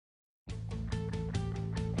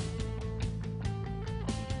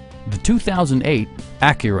2008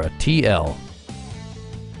 Acura TL.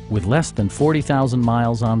 With less than 40,000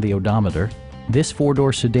 miles on the odometer, this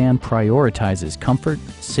four-door sedan prioritizes comfort,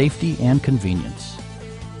 safety, and convenience.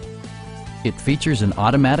 It features an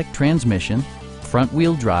automatic transmission,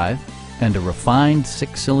 front-wheel drive, and a refined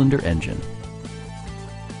six-cylinder engine.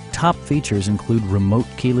 Top features include remote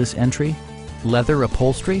keyless entry, leather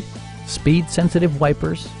upholstery, speed-sensitive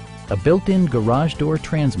wipers, a built-in garage door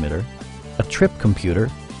transmitter, a trip computer,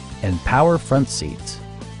 and power front seats.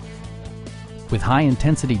 With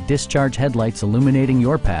high-intensity discharge headlights illuminating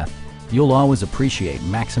your path, you'll always appreciate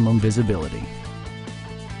maximum visibility.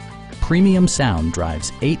 Premium sound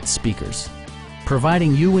drives 8 speakers,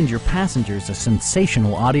 providing you and your passengers a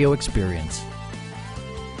sensational audio experience.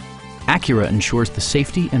 Acura ensures the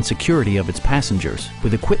safety and security of its passengers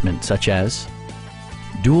with equipment such as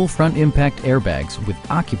dual front impact airbags with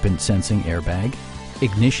occupant sensing airbag,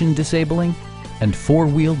 ignition disabling, and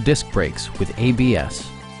 4-wheel disc brakes with ABS.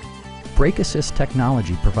 Brake Assist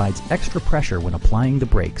technology provides extra pressure when applying the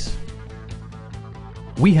brakes.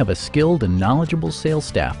 We have a skilled and knowledgeable sales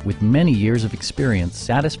staff with many years of experience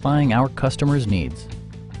satisfying our customers' needs.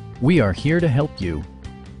 We are here to help you.